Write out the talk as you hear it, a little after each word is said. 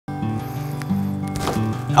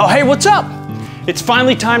Oh, hey, what's up? It's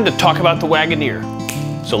finally time to talk about the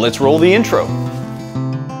Wagoneer. So let's roll the intro.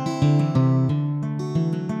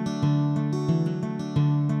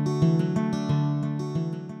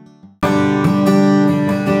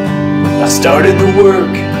 I started the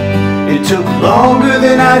work, it took longer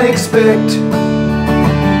than I'd expect.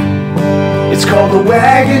 It's called the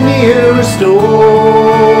Wagoneer Restore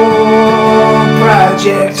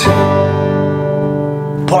Project.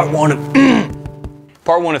 Part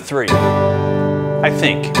one of three, I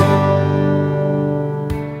think.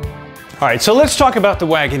 All right, so let's talk about the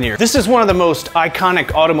Wagoneer. This is one of the most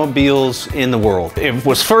iconic automobiles in the world. It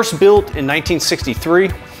was first built in 1963.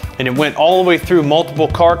 And it went all the way through multiple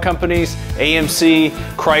car companies, AMC,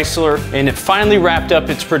 Chrysler, and it finally wrapped up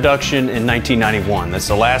its production in 1991. That's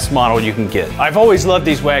the last model you can get. I've always loved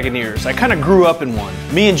these Wagoneers. I kind of grew up in one.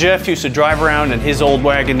 Me and Jeff used to drive around in his old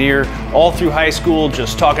Wagoneer all through high school,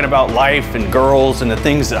 just talking about life and girls and the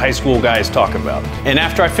things that high school guys talk about. And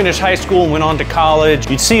after I finished high school and went on to college,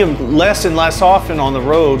 you'd see them less and less often on the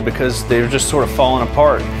road because they were just sort of falling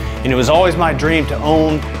apart. And it was always my dream to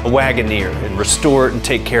own a Wagoneer and restore it and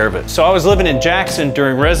take care of it. So I was living in Jackson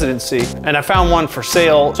during residency and I found one for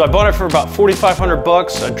sale. So I bought it for about 4,500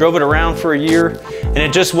 bucks. I drove it around for a year and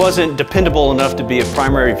it just wasn't dependable enough to be a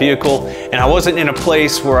primary vehicle. And I wasn't in a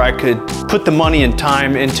place where I could put the money and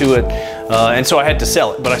time into it. And so I had to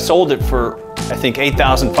sell it, but I sold it for I think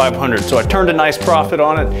 $8,500. So I turned a nice profit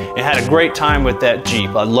on it and had a great time with that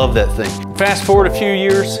Jeep. I love that thing. Fast forward a few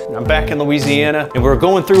years, I'm back in Louisiana and we were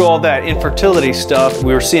going through all that infertility stuff.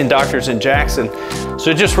 We were seeing doctors in Jackson.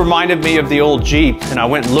 So it just reminded me of the old Jeep and I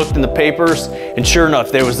went and looked in the papers and sure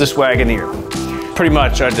enough, there was this Wagoneer. Pretty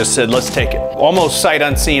much I just said, let's take it. Almost sight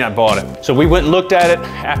unseen, I bought it. So we went and looked at it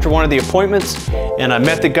after one of the appointments and I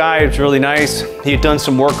met the guy, it was really nice. He had done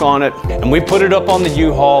some work on it and we put it up on the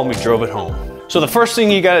U-Haul and we drove it home. So the first thing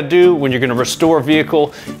you gotta do when you're gonna restore a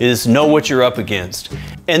vehicle is know what you're up against.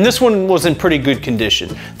 And this one was in pretty good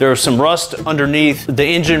condition. There was some rust underneath. The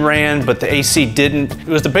engine ran, but the AC didn't. It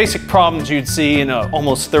was the basic problems you'd see in an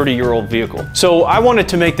almost 30-year-old vehicle. So I wanted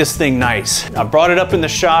to make this thing nice. I brought it up in the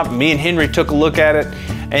shop. Me and Henry took a look at it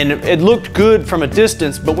and it looked good from a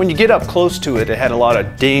distance, but when you get up close to it, it had a lot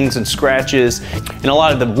of dings and scratches and a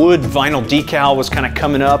lot of the wood vinyl decal was kind of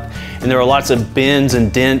coming up and there were lots of bends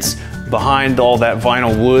and dents behind all that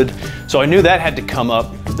vinyl wood. So I knew that had to come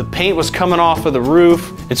up. The paint was coming off of the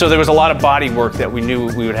roof, and so there was a lot of body work that we knew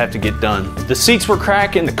we would have to get done. The seats were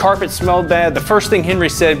cracking, the carpet smelled bad. The first thing Henry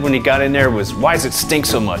said when he got in there was, why does it stink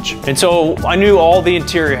so much? And so I knew all the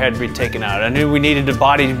interior had to be taken out. I knew we needed the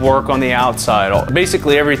body work on the outside.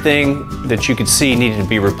 Basically everything that you could see needed to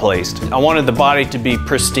be replaced. I wanted the body to be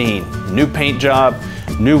pristine. New paint job,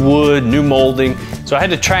 new wood, new molding. So I had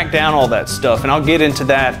to track down all that stuff and I'll get into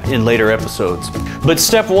that in later episodes. But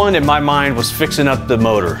step one in my mind was fixing up the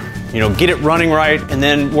motor. You know, get it running right and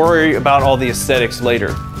then worry about all the aesthetics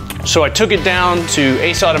later. So I took it down to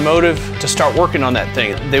Ace Automotive to start working on that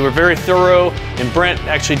thing. They were very thorough and Brent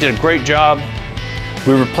actually did a great job.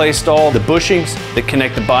 We replaced all the bushings that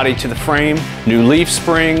connect the body to the frame, new leaf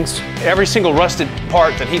springs. Every single rusted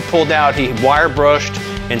part that he pulled out, he wire brushed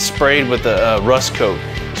and sprayed with a rust coat.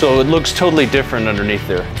 So it looks totally different underneath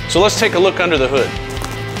there. So let's take a look under the hood.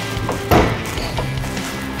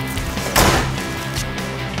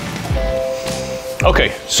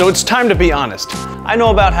 Okay, so it's time to be honest. I know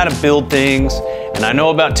about how to build things, and I know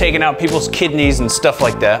about taking out people's kidneys and stuff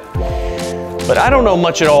like that, but I don't know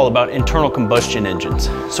much at all about internal combustion engines.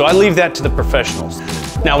 So I leave that to the professionals.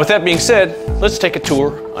 Now with that being said, let's take a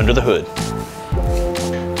tour under the hood.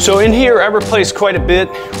 So in here I replaced quite a bit,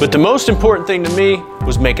 but the most important thing to me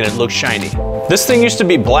was making it look shiny. This thing used to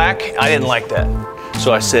be black, I didn't like that.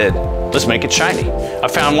 So I said, let's make it shiny. I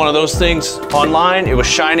found one of those things online, it was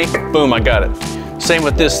shiny, boom, I got it. Same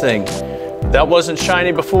with this thing. That wasn't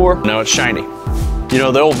shiny before, now it's shiny. You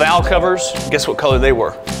know, the old valve covers, guess what color they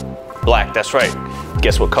were? Black, that's right.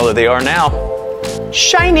 Guess what color they are now?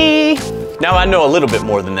 Shiny! Now I know a little bit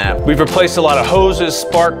more than that. We've replaced a lot of hoses,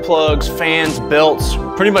 spark plugs, fans, belts.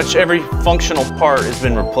 Pretty much every functional part has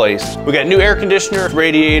been replaced. We got new air conditioner,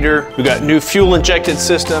 radiator, we got new fuel injected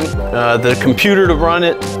system, the computer to run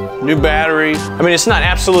it, new battery. I mean, it's not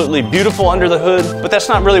absolutely beautiful under the hood, but that's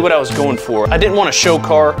not really what I was going for. I didn't want a show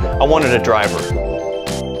car, I wanted a driver.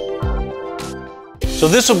 So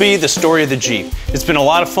this will be the story of the Jeep. It's been a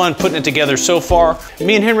lot of fun putting it together so far.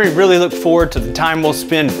 Me and Henry really look forward to the time we'll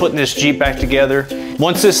spend putting this Jeep back together.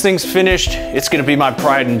 Once this thing's finished, it's gonna be my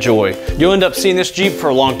pride and joy. You'll end up seeing this Jeep for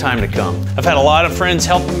a long time to come. I've had a lot of friends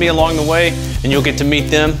helping me along the way, and you'll get to meet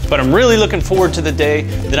them, but I'm really looking forward to the day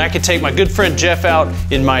that I can take my good friend Jeff out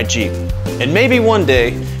in my Jeep. And maybe one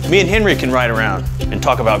day, me and Henry can ride around and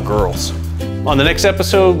talk about girls. On the next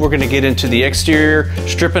episode, we're gonna get into the exterior,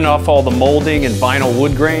 stripping off all the molding and vinyl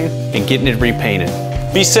wood grain and getting it repainted.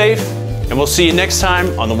 Be safe, and we'll see you next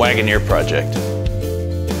time on the Wagoneer Project.